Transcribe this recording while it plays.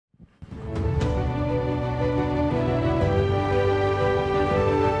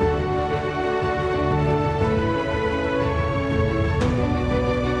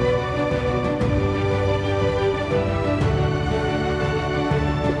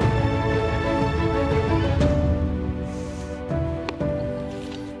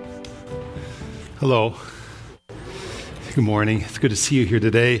Hello. Good morning. It's good to see you here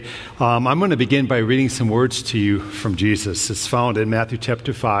today. I'm going to begin by reading some words to you from Jesus. It's found in Matthew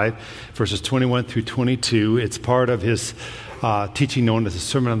chapter 5, verses 21 through 22. It's part of his teaching known as the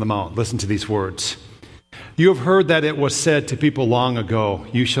Sermon on the Mount. Listen to these words. You have heard that it was said to people long ago,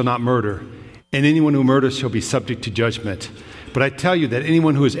 you shall not murder, and anyone who murders shall be subject to judgment. But I tell you that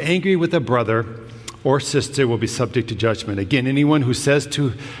anyone who is angry with a brother or sister will be subject to judgment. Again, anyone who says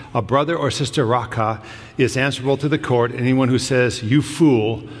to a brother or sister, Raka, is answerable to the court. Anyone who says, you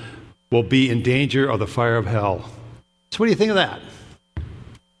fool, will be in danger of the fire of hell. So what do you think of that?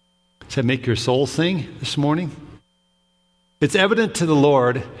 Does that make your soul sing this morning? It's evident to the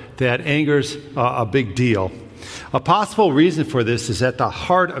Lord that anger's a big deal. A possible reason for this is that the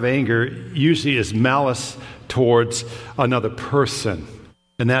heart of anger usually is malice towards another person.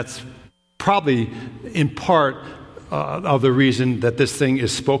 And that's probably in part of the reason that this thing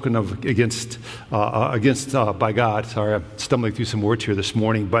is spoken of against by God. Sorry, I'm stumbling through some words here this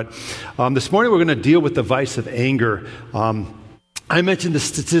morning. But this morning we're going to deal with the vice of anger. I mentioned the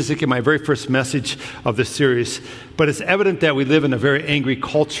statistic in my very first message of this series, but it's evident that we live in a very angry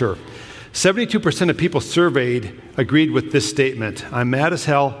culture. 72% of people surveyed agreed with this statement. I'm mad as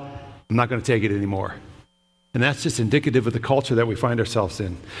hell. I'm not going to take it anymore. And that's just indicative of the culture that we find ourselves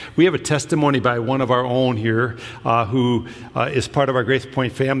in. We have a testimony by one of our own here who is part of our Grace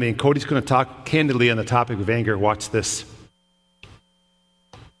Point family, and Cody's going to talk candidly on the topic of anger. Watch this.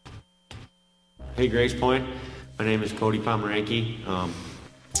 Hey, Grace Point. My name is Cody Pomeranke.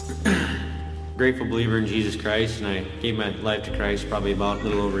 Grateful believer in Jesus Christ, and I gave my life to Christ probably about a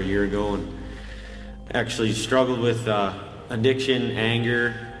little over a year ago, and actually struggled with addiction,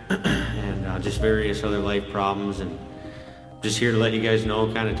 anger, and just various other life problems. And just here to let you guys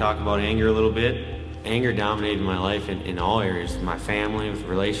know, kind of talk about anger a little bit. Anger dominated my life in all areas, my family, with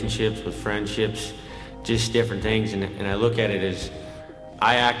relationships, with friendships, just different things. And I look at it as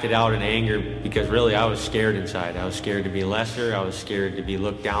I acted out in anger because really I was scared inside. I was scared to be lesser. I was scared to be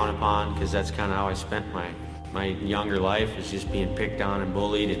looked down upon, because that's kind of how I spent my younger life, is just being picked on and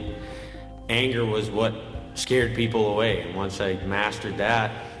bullied. And anger was what scared people away. And once I mastered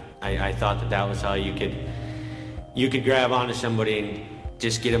that, I thought that was how you could grab onto somebody and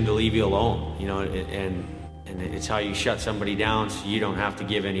just get them to leave you alone, and it's how you shut somebody down so you don't have to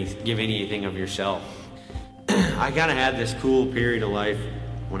give anything of yourself. I kind of had this cool period of life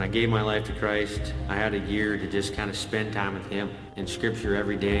when I gave my life to Christ. I had a year to just kind of spend time with Him in Scripture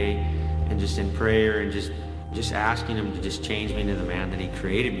every day, and just in prayer, and just asking Him to just change me into the man that He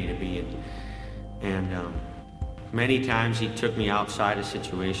created me to be. And many times He took me outside of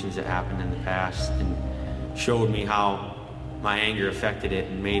situations that happened in the past and showed me how my anger affected it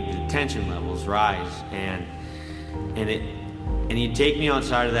and made the tension levels rise. And He'd take me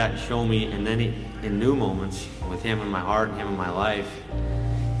outside of that and show me, and then in new moments with Him in my heart and Him in my life,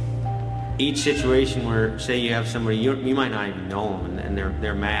 each situation where, say you have somebody, you might not even know them, and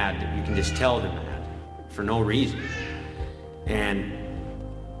they're mad, you can just tell they're mad for no reason. And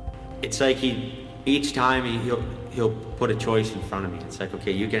it's like each time he'll put a choice in front of me. It's like,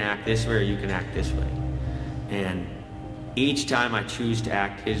 okay, you can act this way or you can act this way. And each time I choose to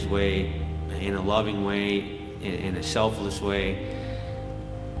act His way, in a loving way, in a selfless way,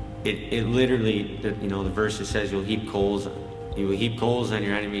 it literally, the verse that says you will heap coals on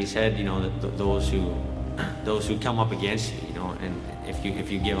your enemy's head, those who come up against you, and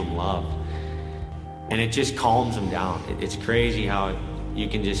if you give them love. And it just calms them down. It's crazy how you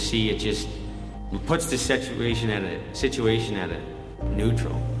can just see it just puts the situation at a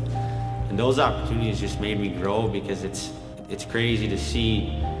neutral. And those opportunities just made me grow, because it's crazy to see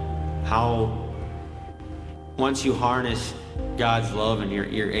how once you harness God's love and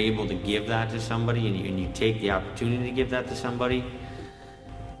you're able to give that to somebody, and you take the opportunity to give that to somebody,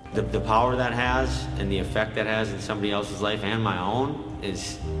 the power that has and the effect that has in somebody else's life and my own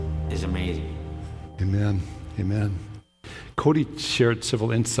is amazing. Amen. Amen. Cody shared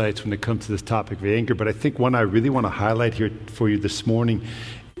several insights when it comes to this topic of anger, but I think one I really want to highlight here for you this morning,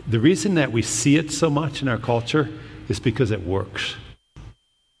 the reason that we see it so much in our culture is because it works.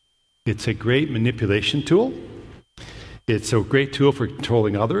 It's a great manipulation tool. It's a great tool for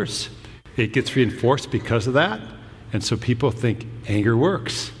controlling others. It gets reinforced because of that. And so people think anger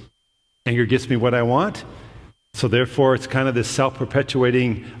works. Anger gets me what I want. So therefore, it's kind of this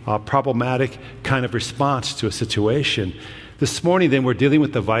self-perpetuating, problematic kind of response to a situation. This morning, then, we're dealing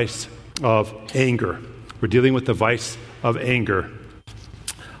with the vice of anger. We're dealing with the vice of anger.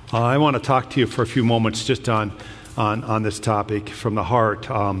 I want to talk to you for a few moments just on this topic from the heart.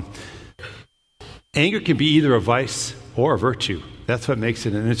 Anger can be either a vice or a virtue. That's what makes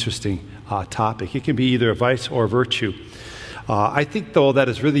it an interesting topic. It can be either a vice or a virtue. I think, though, that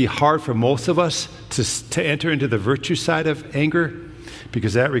it's really hard for most of us to enter into the virtue side of anger,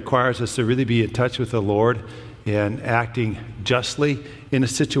 because that requires us to really be in touch with the Lord and acting justly in a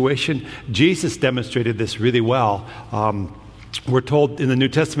situation. Jesus demonstrated this really well. We're told in the New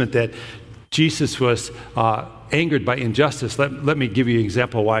Testament that Jesus was angered by injustice. Let me give you an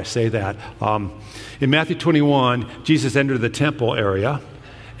example why I say that. In Matthew 21, Jesus entered the temple area,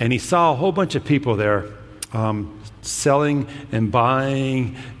 and he saw a whole bunch of people there selling and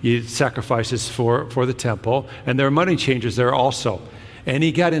buying sacrifices for the temple, and there were money changers there also. And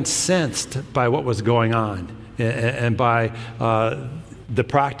he got incensed by what was going on and by the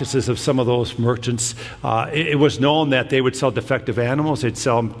practices of some of those merchants. It was known that they would sell defective animals. They'd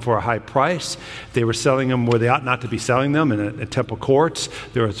sell them for a high price. They were selling them where they ought not to be selling them, in temple courts.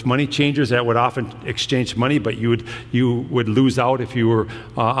 There was money changers that would often exchange money, but you would lose out if you were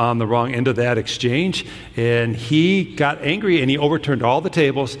on the wrong end of that exchange. And he got angry, and he overturned all the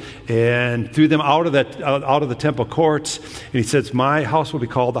tables and threw them out of the temple courts. And he says, "My house will be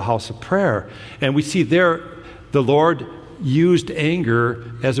called the house of prayer." And we see there the Lord used anger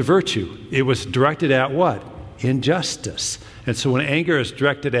as a virtue. It was directed at what? Injustice. And so when anger is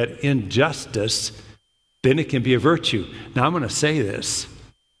directed at injustice, then it can be a virtue. Now I'm going to say this.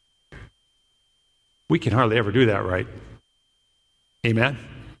 We can hardly ever do that right. Amen?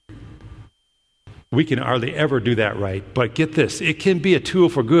 We can hardly ever do that right. But get this, it can be a tool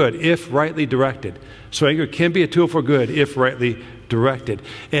for good if rightly directed. So anger can be a tool for good if rightly directed.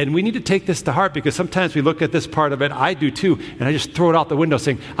 And we need to take this to heart, because sometimes we look at this part of it, I do too, and I just throw it out the window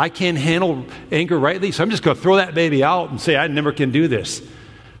saying, I can't handle anger rightly, so I'm just going to throw that baby out and say, I never can do this.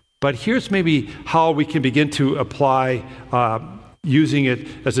 But here's maybe how we can begin to apply using it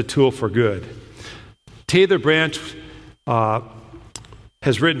as a tool for good. Taylor Branch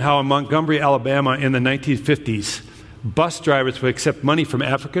has written how in Montgomery, Alabama in the 1950s, bus drivers would accept money from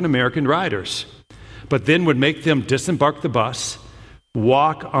African American riders, but then would make them disembark the bus,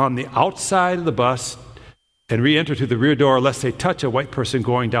 walk on the outside of the bus, and re-enter through the rear door lest they touch a white person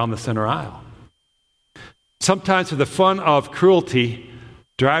going down the center aisle. Sometimes for the fun of cruelty,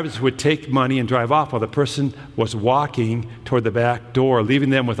 drivers would take money and drive off while the person was walking toward the back door, leaving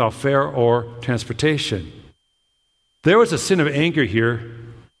them without fare or transportation. There was a sin of anger here,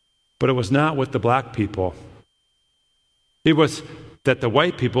 but it was not with the black people. It was that the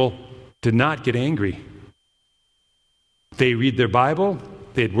white people did not get angry. They read their Bible,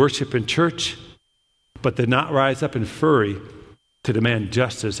 they'd worship in church, but did not rise up in fury to demand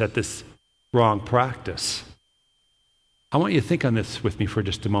justice at this wrong practice. I want you to think on this with me for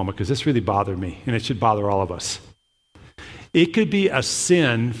just a moment, because this really bothered me, and it should bother all of us. It could be a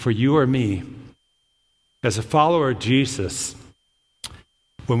sin for you or me as a follower of Jesus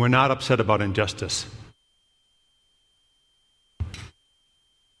when we're not upset about injustice.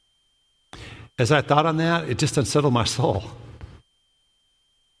 As I thought on that, it just unsettled my soul.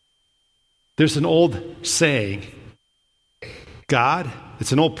 There's an old saying, God,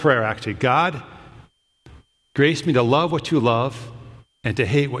 it's an old prayer actually, God, grace me to love what you love and to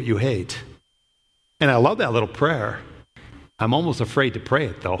hate what you hate. And I love that little prayer. I'm almost afraid to pray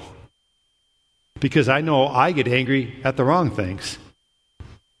it though, because I know I get angry at the wrong things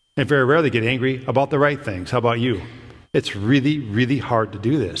and very rarely get angry about the right things. How about you? It's really, really hard to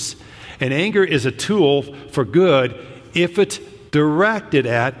do this. And anger is a tool for good if it's directed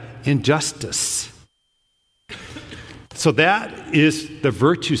at injustice. So that is the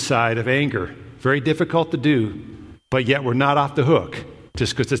virtue side of anger. Very difficult to do, but yet we're not off the hook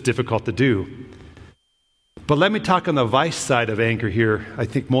just because it's difficult to do. But let me talk on the vice side of anger here. I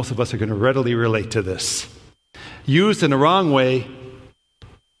think most of us are going to readily relate to this. Used in the wrong way,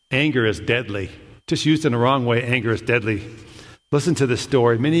 anger is deadly. Just used in the wrong way, anger is deadly. Listen to this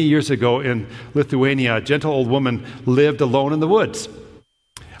story. Many years ago in Lithuania, a gentle old woman lived alone in the woods.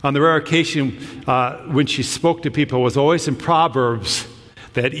 On the rare occasion when she spoke to people, it was always in Proverbs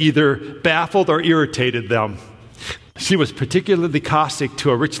that either baffled or irritated them. She was particularly caustic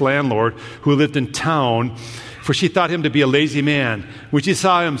to a rich landlord who lived in town, for she thought him to be a lazy man. When she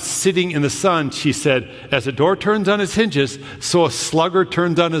saw him sitting in the sun, she said, as a door turns on its hinges, so a sluggard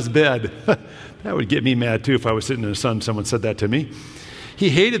turns on his bed. That would get me mad too if I was sitting in the sun and someone said that to me.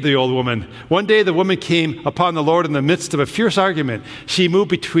 He hated the old woman. One day the woman came upon the Lord in the midst of a fierce argument. She moved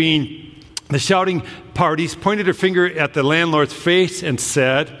between the shouting parties, pointed her finger at the landlord's face and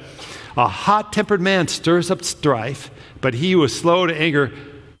said, a hot-tempered man stirs up strife, but he who is slow to anger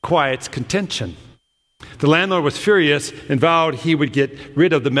quiets contention. The landlord was furious and vowed he would get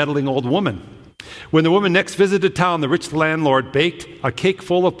rid of the meddling old woman. When the woman next visited town, the rich landlord baked a cake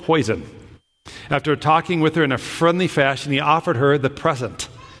full of poison. After talking with her in a friendly fashion, he offered her the present.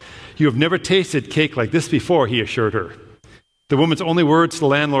 "You have never tasted cake like this before," he assured her. The woman's only words to the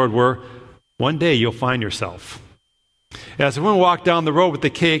landlord were, "One day you'll find yourself." As the woman walked down the road with the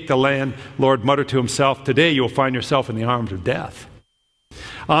cake, the landlord muttered to himself, "Today you will find yourself in the arms of death."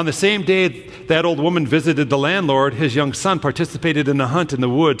 On the same day that old woman visited the landlord, his young son participated in a hunt in the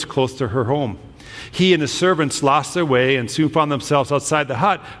woods close to her home. He and his servants lost their way and soon found themselves outside the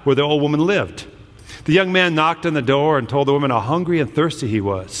hut where the old woman lived. The young man knocked on the door and told the woman how hungry and thirsty he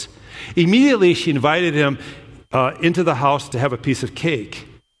was. Immediately she invited him into the house to have a piece of cake,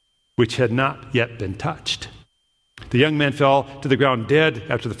 which had not yet been touched. The young man fell to the ground dead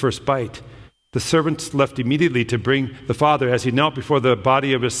after the first bite. The servants left immediately to bring the father. As he knelt before the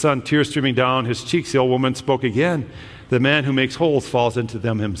body of his son, tears streaming down his cheeks, the old woman spoke again. "The man who makes holes falls into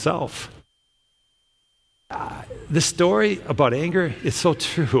them himself." The story about anger is so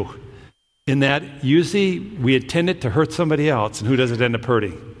true in that usually we intend it to hurt somebody else, and who does it end up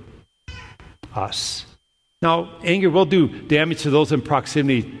hurting? Us. Now, anger will do damage to those in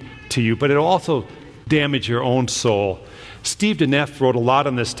proximity to you, but it'll also damage your own soul. Steve DeNeff wrote a lot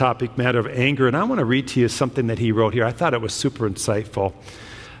on this topic matter of anger, and I want to read to you something that he wrote here. I thought it was super insightful.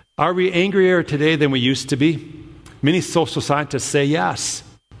 Are we angrier today than we used to be? Many social scientists say yes.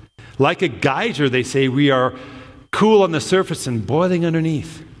 Like a geyser, they say we are cool on the surface and boiling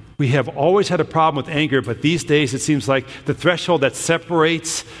underneath. We have always had a problem with anger, but these days it seems like the threshold that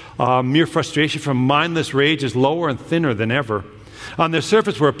separates mere frustration from mindless rage is lower and thinner than ever. On the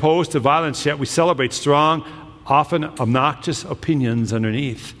surface, we're opposed to violence, yet we celebrate strong, often obnoxious opinions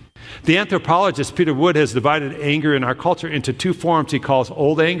underneath. The anthropologist Peter Wood has divided anger in our culture into two forms he calls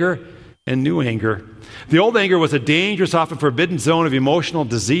old anger and new anger. The old anger was a dangerous, often forbidden zone of emotional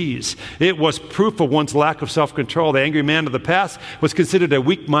disease. It was proof of one's lack of self-control. The angry man of the past was considered a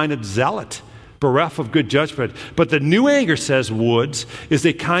weak-minded zealot, bereft of good judgment. But the new anger, says Woods, is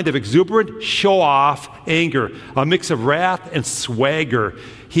a kind of exuberant, show-off anger, a mix of wrath and swagger.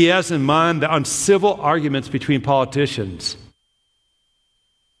 He has in mind the uncivil arguments between politicians.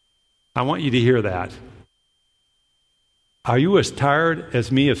 I want you to hear that. Are you as tired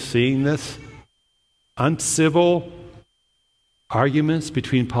as me of seeing this? Uncivil arguments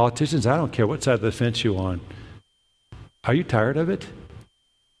between politicians? I don't care what side of the fence you're on. Are you tired of it?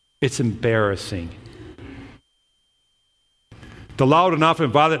 It's embarrassing. The loud and often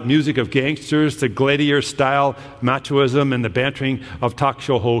violent music of gangsters, the gladiator-style machoism, and the bantering of talk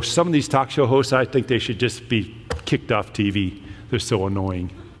show hosts. Some of these talk show hosts, I think they should just be kicked off TV. They're so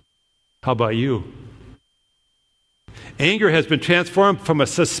annoying. How about you? Anger has been transformed from a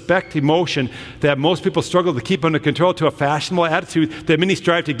suspect emotion that most people struggle to keep under control to a fashionable attitude that many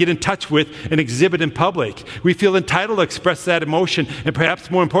strive to get in touch with and exhibit in public. We feel entitled to express that emotion, and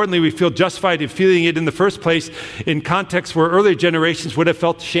perhaps more importantly, we feel justified in feeling it in the first place in contexts where earlier generations would have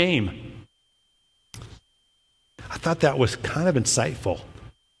felt shame. I thought that was kind of insightful.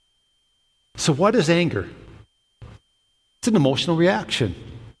 So what is anger? It's an emotional reaction,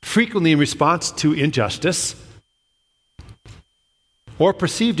 frequently in response to injustice or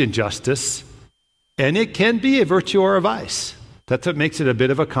perceived injustice, and it can be a virtue or a vice. That's what makes it a bit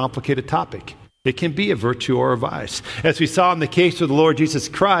of a complicated topic. It can be a virtue or a vice. As we saw in the case of the Lord Jesus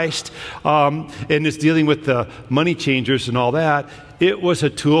Christ, and it's dealing with the money changers and all that, it was a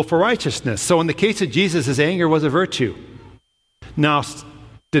tool for righteousness. So in the case of Jesus, his anger was a virtue. Now,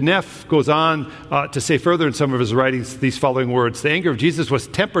 DeNeff goes on to say further in some of his writings these following words. The anger of Jesus was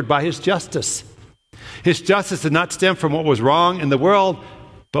tempered by his justice. His justice did not stem from what was wrong in the world,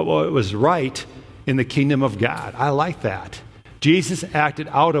 but what was right in the kingdom of God. I like that. Jesus acted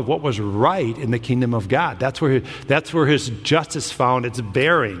out of what was right in the kingdom of God. That's where his justice found its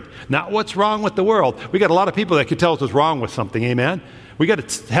bearing. Not what's wrong with the world. We got a lot of people that can tell us what's wrong with something, amen? We got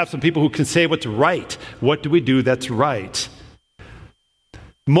to have some people who can say what's right. What do we do that's right?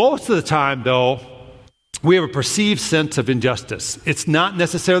 Most of the time, though, we have a perceived sense of injustice. It's not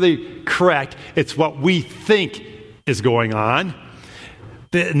necessarily correct. It's what we think is going on.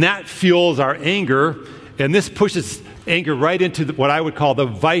 And that fuels our anger. And this pushes anger right into what I would call the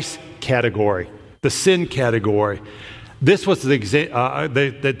vice category, the sin category. This was the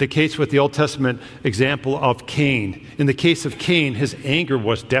case with the Old Testament example of Cain. In the case of Cain, his anger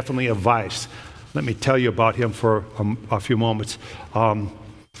was definitely a vice. Let me tell you about him for a few moments.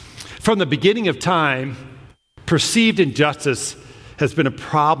 From the beginning of time, perceived injustice has been a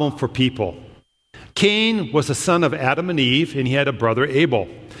problem for people. Cain was the son of Adam and Eve, and he had a brother Abel.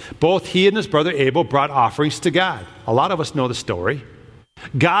 Both he and his brother Abel brought offerings to God. A lot of us know the story.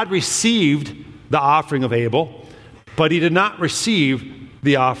 God received the offering of Abel, but he did not receive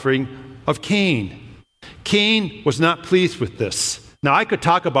the offering of Cain. Cain was not pleased with this. Now, I could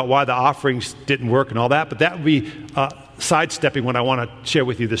talk about why the offerings didn't work and all that, but that would be sidestepping what I want to share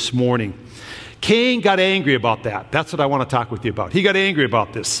with you this morning. Cain got angry about that. That's what I want to talk with you about. He got angry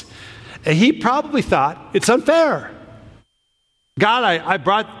about this. And he probably thought, it's unfair. God, I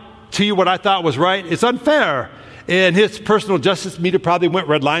brought to you what I thought was right. It's unfair. And his personal justice meter probably went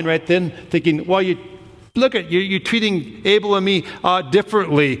red line right then, thinking, well, you're treating Abel and me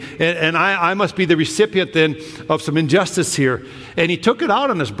differently, and I must be the recipient then of some injustice here. And he took it out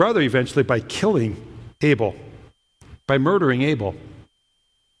on his brother eventually by killing Abel, by murdering Abel.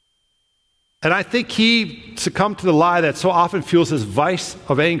 And I think he succumbed to the lie that so often fuels his vice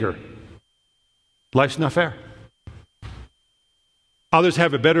of anger. Life's not fair. Others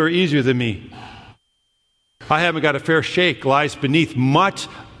have it better or easier than me. I haven't got a fair shake lies beneath much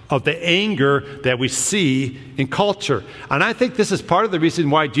of the anger that we see in culture. And I think this is part of the reason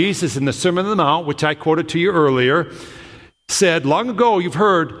why Jesus in the Sermon on the Mount, which I quoted to you earlier, said, long ago you've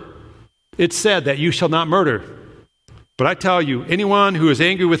heard it said that you shall not murder. But I tell you, anyone who is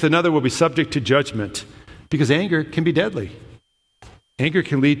angry with another will be subject to judgment, because anger can be deadly. Anger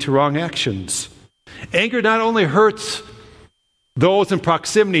can lead to wrong actions. Anger not only hurts those in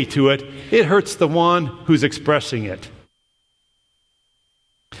proximity to it, it hurts the one who's expressing it.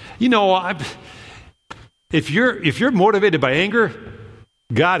 You know, if you're motivated by anger,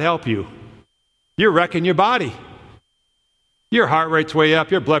 God help you. You're wrecking your body. Your heart rate's way up,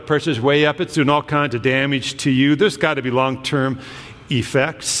 your blood pressure's way up, it's doing all kinds of damage to you. There's got to be long-term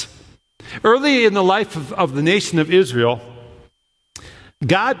effects. Early in the life of the nation of Israel,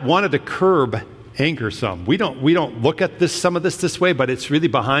 God wanted to curb anger some. We don't look at some of this way, but it's really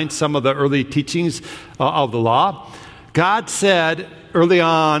behind some of the early teachings of the law. God said early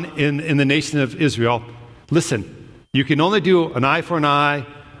on in the nation of Israel, listen, you can only do an eye for an eye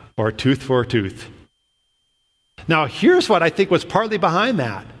or a tooth for a tooth. Now, here's what I think was partly behind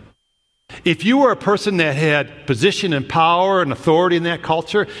that. If you were a person that had position and power and authority in that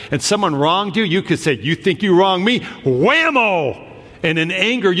culture, and someone wronged you, you could say, you think you wronged me? Whammo! And in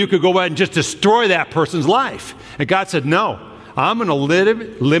anger, you could go ahead and just destroy that person's life. And God said, no, I'm going to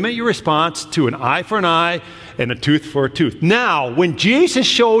limit your response to an eye for an eye and a tooth for a tooth. Now, when Jesus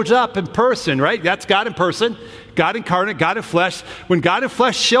shows up in person, right? That's God in person, God incarnate, God in flesh. When God in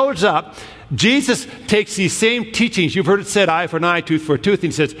flesh shows up, Jesus takes these same teachings. You've heard it said, eye for an eye, tooth for a tooth.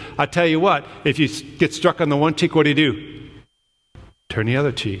 And he says, I tell you what, if you get struck on the one cheek, what do? Turn the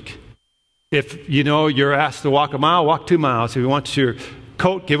other cheek. If, you're asked to walk a mile, walk 2 miles. If you want your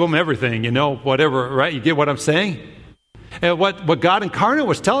coat, give them everything, whatever, right? You get what I'm saying? And what God incarnate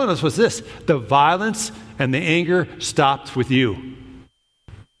was telling us was this: the violence and the anger stops with you.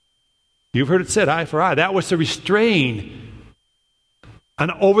 You've heard it said, eye for eye. That was to restrain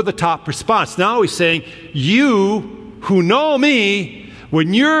an over-the-top response. Now he's saying, you who know me,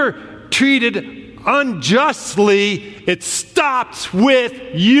 when you're treated unjustly, it stops with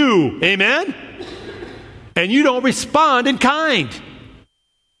you. Amen? And you don't respond in kind.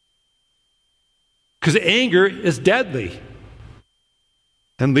 Because anger is deadly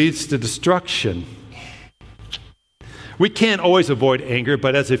and leads to destruction. We can't always avoid anger,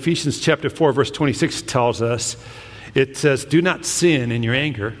 but as Ephesians chapter 4, verse 26 tells us, it says, do not sin in your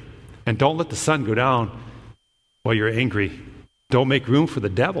anger, and don't let the sun go down while you're angry. Don't make room for the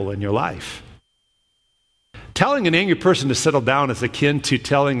devil in your life. Telling an angry person to settle down is akin to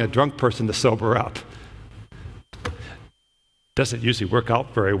telling a drunk person to sober up. Doesn't usually work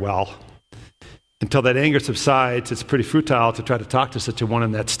out very well. Until that anger subsides, it's pretty futile to try to talk to such a one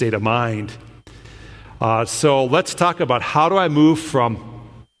in that state of mind. So let's talk about how do I move from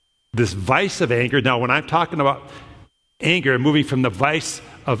this vice of anger. Now, when I'm talking about anger, moving from the vice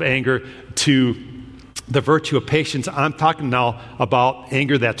of anger to the virtue of patience, I'm talking now about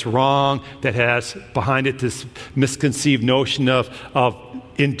anger that's wrong, that has behind it this misconceived notion of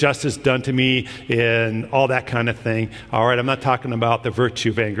injustice done to me and all that kind of thing. All right, I'm not talking about the virtue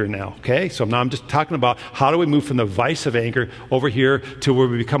of anger now, okay? So now I'm just talking about how do we move from the vice of anger over here to where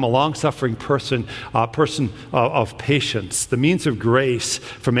we become a long-suffering person, a person of patience. The means of grace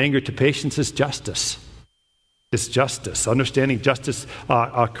from anger to patience is justice. It's justice, understanding justice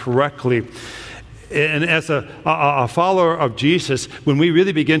correctly. And as a follower of Jesus, when we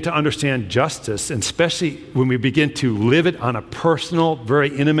really begin to understand justice, and especially when we begin to live it on a personal, very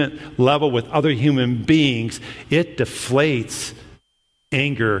intimate level with other human beings, it deflates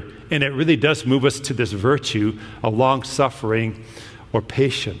anger, and it really does move us to this virtue of long-suffering or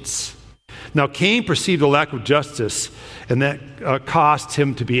patience. Now, Cain perceived the lack of justice, and that caused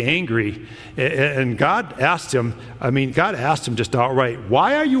him to be angry. And God asked him just outright,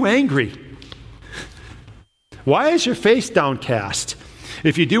 why are you angry? Why is your face downcast?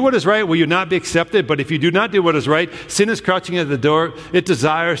 If you do what is right, will you not be accepted? But if you do not do what is right, sin is crouching at the door. It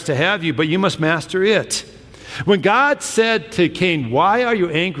desires to have you, but you must master it. When God said to Cain, why are you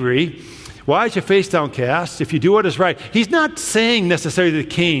angry? Why is your face downcast? If you do what is right, he's not saying necessarily to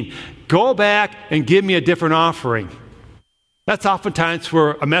Cain, go back and give me a different offering. That's oftentimes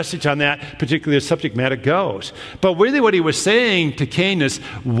where a message on that particular subject matter goes. But really what he was saying to Cain is,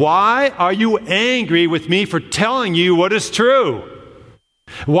 why are you angry with me for telling you what is true?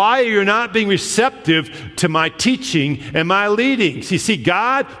 Why are you not being receptive to my teaching and my leadings? You see,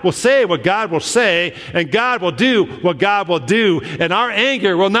 God will say what God will say, and God will do what God will do, and our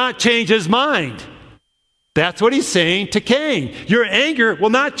anger will not change his mind. That's what he's saying to Cain. Your anger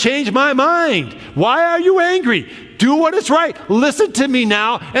will not change my mind. Why are you angry? Do what is right. Listen to me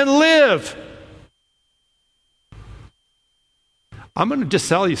now and live. I'm going to just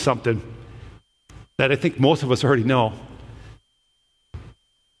tell you something that I think most of us already know.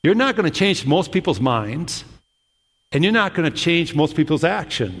 You're not going to change most people's minds, and you're not going to change most people's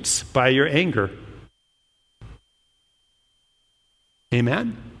actions by your anger.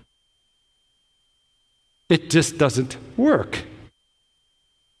 Amen? It just doesn't work.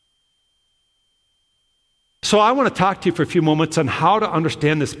 So I want to talk to you for a few moments on how to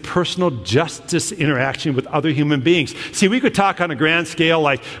understand this personal justice interaction with other human beings. See, we could talk on a grand scale,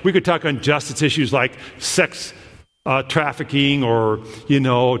 like we could talk on justice issues like sex trafficking or,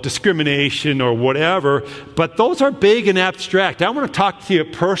 discrimination or whatever, but those are big and abstract. I want to talk to you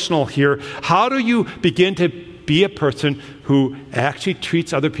personal here. How do you begin to be a person who actually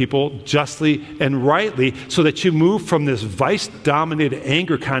treats other people justly and rightly so that you move from this vice-dominated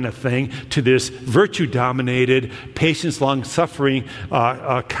anger kind of thing to this virtue-dominated, patience, long-suffering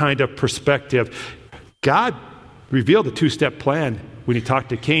kind of perspective? God revealed a two-step plan when he talked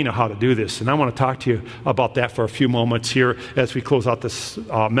to Cain on how to do this. And I want to talk to you about that for a few moments here as we close out this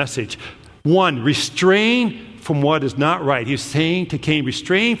message. One, restrain from what is not right. He's saying to Cain,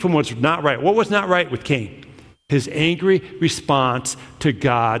 restrain from what's not right. What was not right with Cain? His angry response to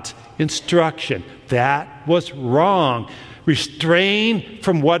God's instruction. That was wrong. Restrain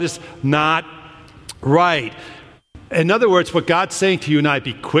from what is not right. In other words, what God's saying to you and I,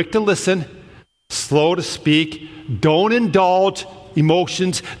 be quick to listen, slow to speak, don't indulge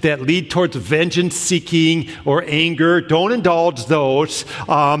emotions that lead towards vengeance seeking or anger. Don't indulge those.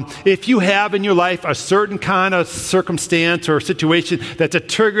 If you have in your life a certain kind of circumstance or situation that's a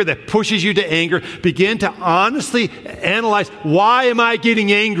trigger that pushes you to anger, begin to honestly analyze, why am I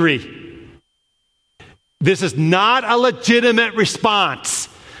getting angry? This is not a legitimate response.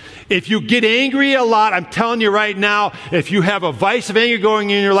 If you get angry a lot, I'm telling you right now, if you have a vice of anger going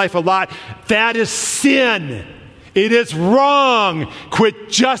in your life a lot, that is sin. It is wrong. Quit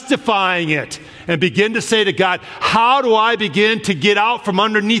justifying it and begin to say to God, how do I begin to get out from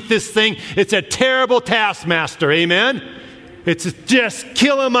underneath this thing? It's a terrible taskmaster. Amen? It's just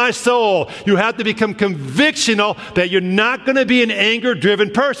killing my soul. You have to become convictional that you're not going to be an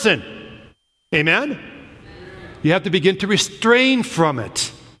anger-driven person. Amen? You have to begin to restrain from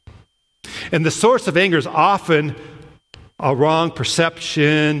it. And the source of anger is often a wrong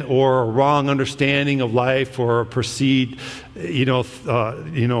perception or a wrong understanding of life or a perceived, injustice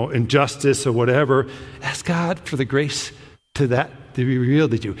or whatever. Ask God for the grace to be revealed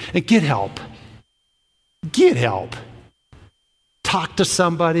to you. And get help. Get help. Talk to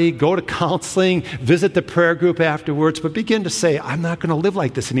somebody, go to counseling, visit the prayer group afterwards, but begin to say, I'm not going to live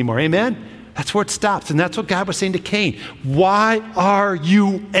like this anymore. Amen? That's where it stops. And that's what God was saying to Cain. Why are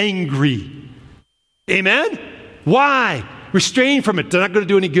you angry? Amen? Why? Restrain from it. They're not going to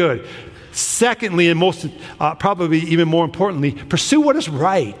do any good. Secondly, and most probably even more importantly, pursue what is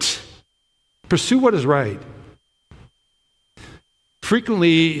right. Pursue what is right.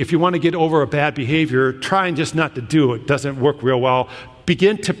 Frequently, if you want to get over a bad behavior, trying just not to do it doesn't work real well.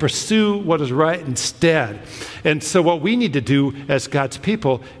 Begin to pursue what is right instead. And so what we need to do as God's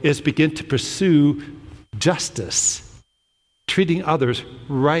people is begin to pursue justice, treating others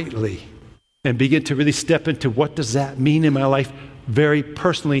rightly, and begin to really step into what does that mean in my life very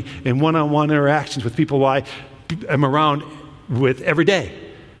personally in one-on-one interactions with people I am around with every day.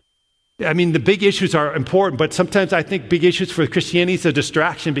 I mean, the big issues are important, but sometimes I think big issues for Christianity is a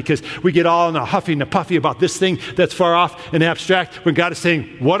distraction because we get all in a huffy and a puffy about this thing that's far off and abstract when God is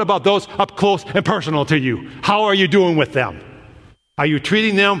saying, what about those up close and personal to you? How are you doing with them? Are you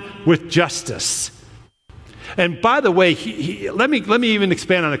treating them with justice? And by the way, let me even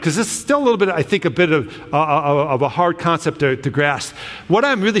expand on it, because this is still a little bit, I think, a bit of a hard concept to grasp. What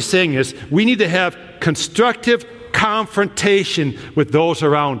I'm really saying is we need to have constructive confrontation with those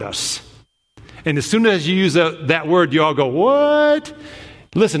around us. And as soon as you use that word, you all go, what?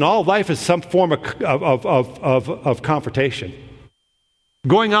 Listen, all of life is some form of confrontation.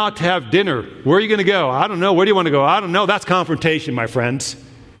 Going out to have dinner, where are you going to go? I don't know. Where do you want to go? I don't know. That's confrontation, my friends.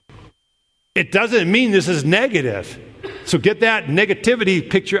 It doesn't mean this is negative. So get that negativity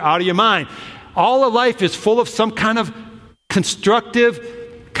picture out of your mind. All of life is full of some kind of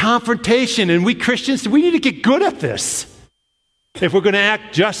constructive confrontation. And we Christians, we need to get good at this. If we're going to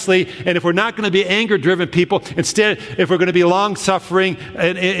act justly, and if we're not going to be anger-driven people, instead, if we're going to be long-suffering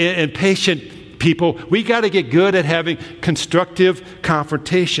and patient people, we got to get good at having constructive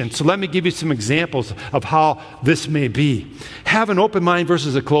confrontation. So let me give you some examples of how this may be. Have an open mind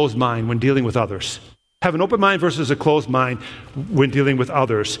versus a closed mind when dealing with others. Have an open mind versus a closed mind when dealing with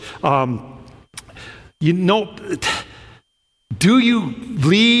others. Do you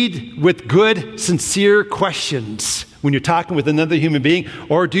lead with good, sincere questions when you're talking with another human being?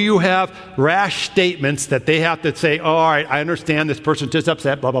 Or do you have rash statements that they have to say, oh, all right, I understand this person's just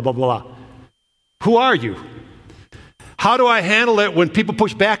upset, blah, blah, blah, blah. Who are you? How do I handle it when people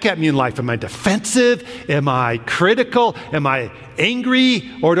push back at me in life? Am I defensive? Am I critical? Am I angry?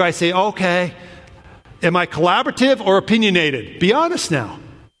 Or do I say, okay? Am I collaborative or opinionated? Be honest now.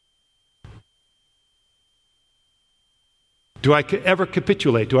 Do I ever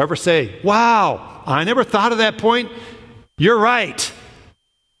capitulate? Do I ever say, wow, I never thought of that point? You're right.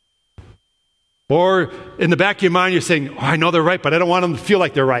 Or in the back of your mind, you're saying, oh, I know they're right, but I don't want them to feel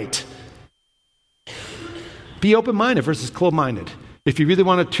like they're right. Be open-minded versus closed-minded if you really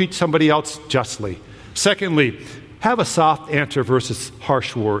want to treat somebody else justly. Secondly, have a soft answer versus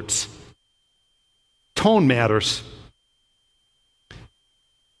harsh words. Tone matters.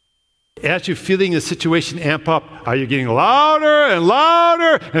 As you're feeling the situation amp up, are you getting louder and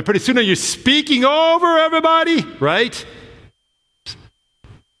louder? And pretty soon are you speaking over everybody, right?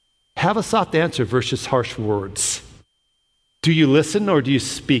 Have a soft answer versus harsh words. Do you listen or do you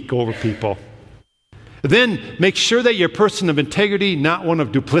speak over people? Then make sure that you're a person of integrity, not one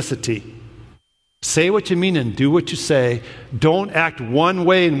of duplicity. Say what you mean and do what you say. Don't act one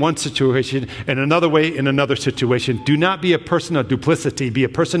way in one situation and another way in another situation. Do not be a person of duplicity. Be a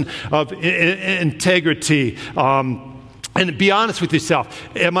person of integrity. And be honest with yourself.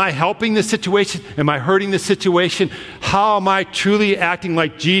 Am I helping this situation? Am I hurting this situation? How am I truly acting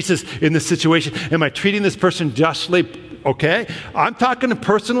like Jesus in this situation? Am I treating this person justly? Okay? I'm talking a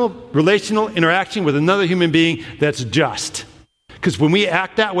personal, relational interaction with another human being that's just. Because when we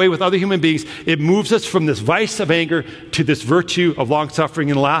act that way with other human beings, it moves us from this vice of anger to this virtue of long-suffering.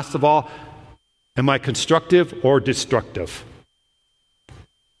 And last of all, am I constructive or destructive?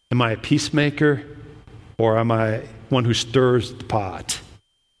 Am I a peacemaker or am I one who stirs the pot?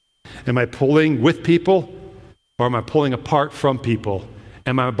 Am I pulling with people or am I pulling apart from people?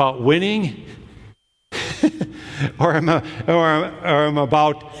 Am I about winning or am I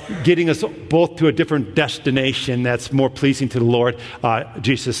about getting us both to a different destination that's more pleasing to the Lord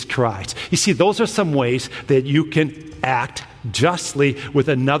Jesus Christ? You see, those are some ways that you can act justly with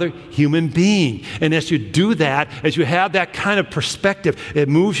another human being. And as you do that, as you have that kind of perspective, it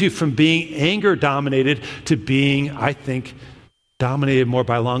moves you from being anger-dominated to being, I think, dominated more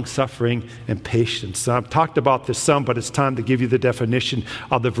by long-suffering and patience. So I've talked about this some, but it's time to give you the definition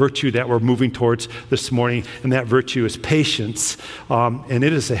of the virtue that we're moving towards this morning, and that virtue is patience. And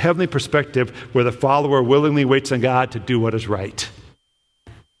it is a heavenly perspective where the follower willingly waits on God to do what is right.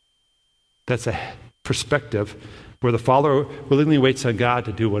 That's a perspective where the follower willingly waits on God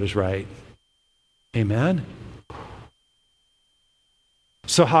to do what is right. Amen?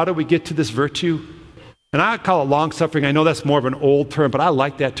 So how do we get to this virtue? And I call it long-suffering. I know that's more of an old term, but I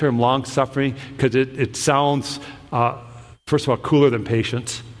like that term, long-suffering, because it sounds, first of all, cooler than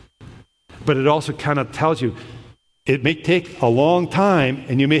patience. But it also kind of tells you it may take a long time,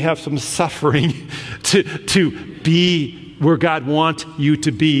 and you may have some suffering to be where God wants you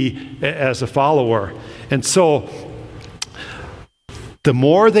to be as a follower. And so the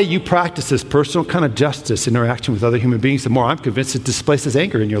more that you practice this personal kind of justice interaction with other human beings, the more I'm convinced it displaces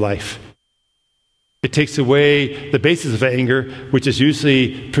anger in your life. It takes away the basis of anger, which is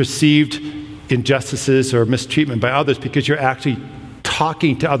usually perceived injustices or mistreatment by others, because you're actually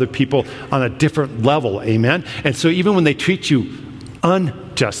talking to other people on a different level. Amen? And so even when they treat you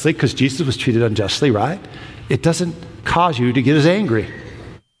unjustly, because Jesus was treated unjustly, right? It doesn't cause you to get as angry,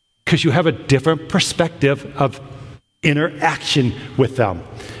 because you have a different perspective of interaction with them.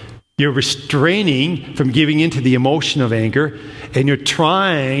 You're restraining from giving into the emotion of anger, and you're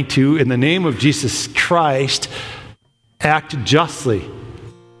trying to, in the name of Jesus Christ, act justly.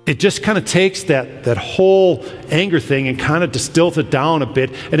 It just kind of takes that whole anger thing and kind of distills it down a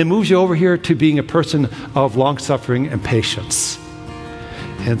bit, and it moves you over here to being a person of long-suffering and patience.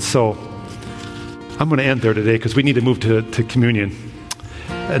 And so I'm going to end there today because we need to move to communion.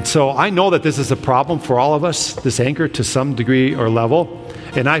 And so I know that this is a problem for all of us, this anger to some degree or level.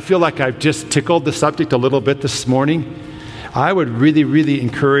 And I feel like I've just tickled the subject a little bit this morning. I would really, really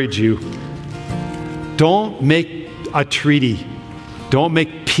encourage you, don't make a treaty. Don't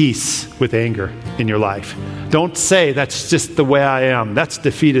make peace with anger in your life. Don't say, that's just the way I am. That's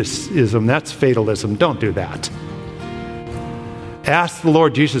defeatism. That's fatalism. Don't do that. Ask the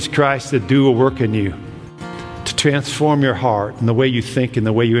Lord Jesus Christ to do a work in you, to transform your heart and the way you think and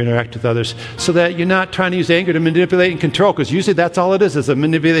the way you interact with others, so that you're not trying to use anger to manipulate and control, because usually that's all it is a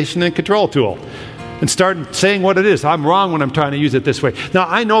manipulation and control tool. And start saying what it is. I'm wrong when I'm trying to use it this way. Now,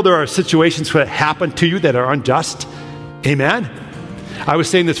 I know there are situations that happen to you that are unjust. Amen? I was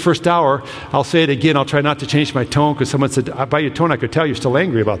saying this first hour, I'll say it again, I'll try not to change my tone, because someone said, by your tone I could tell you're still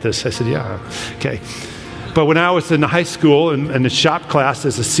angry about this. I said, yeah, okay. But when I was in high school and in the shop class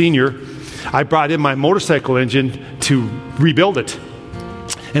as a senior, I brought in my motorcycle engine to rebuild it.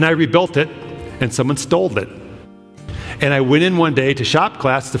 And I rebuilt it, and someone stole it. And I went in one day to shop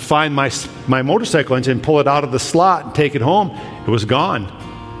class to find my motorcycle engine, pull it out of the slot and take it home. It was gone.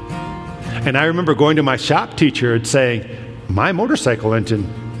 And I remember going to my shop teacher and saying, my motorcycle engine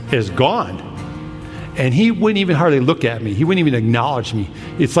is gone. And he wouldn't even hardly look at me. He wouldn't even acknowledge me.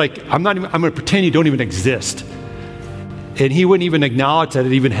 It's like, I'm going to pretend you don't even exist. And he wouldn't even acknowledge that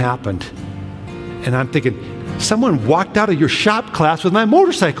it even happened. And I'm thinking, someone walked out of your shop class with my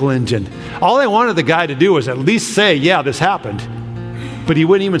motorcycle engine. All I wanted the guy to do was at least say, yeah, this happened. But he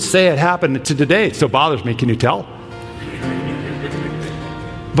wouldn't even say it happened to today. It still bothers me. Can you tell?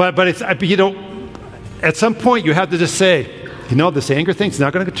 But it's, you know, at some point you have to just say, you know, this anger thing's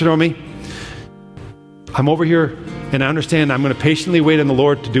not going to control me. I'm over here, and I understand I'm going to patiently wait on the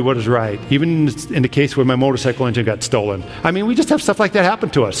Lord to do what is right, even in the case where my motorcycle engine got stolen. I mean, we just have stuff like that happen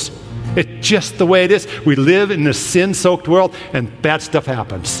to us. It's just the way it is. We live in this sin-soaked world, and bad stuff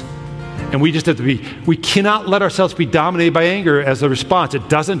happens. And we just have to we cannot let ourselves be dominated by anger as a response. It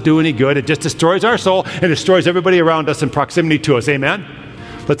doesn't do any good. It just destroys our soul and destroys everybody around us in proximity to us. Amen?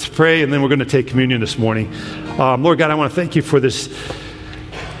 Let's pray, and then we're going to take communion this morning. Lord God, I want to thank you for this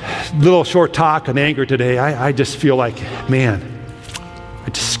little short talk on anger today. I just feel like, man, I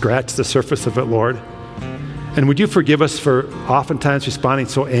just scratched the surface of it, Lord. And would you forgive us for oftentimes responding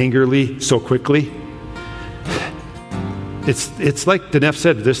so angrily, so quickly? It's like Danef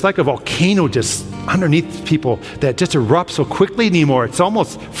said, there's like a volcano just underneath people that just erupts so quickly anymore. It's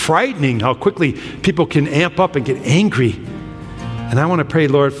almost frightening how quickly people can amp up and get angry. And I want to pray,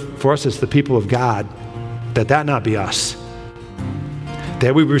 Lord, for us as the people of God, that not be us.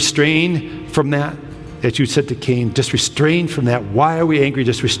 That we restrain from that, as you said to Cain, just restrain from that. Why are we angry?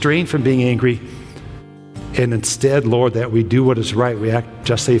 Just restrain from being angry. And instead, Lord, that we do what is right. We act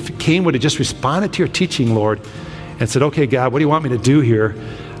justly. If Cain would have just responded to your teaching, Lord, and said, okay, God, what do you want me to do here?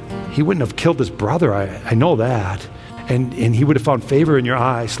 He wouldn't have killed his brother. I know that. And he would have found favor in your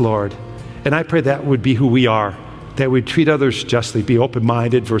eyes, Lord. And I pray that would be who we are, that we treat others justly, be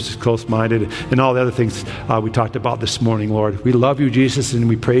open-minded versus close-minded, and all the other things we talked about this morning, Lord. We love you, Jesus, and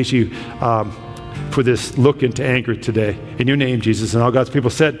we praise you for this look into anger today. In your name, Jesus, and all God's people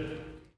said,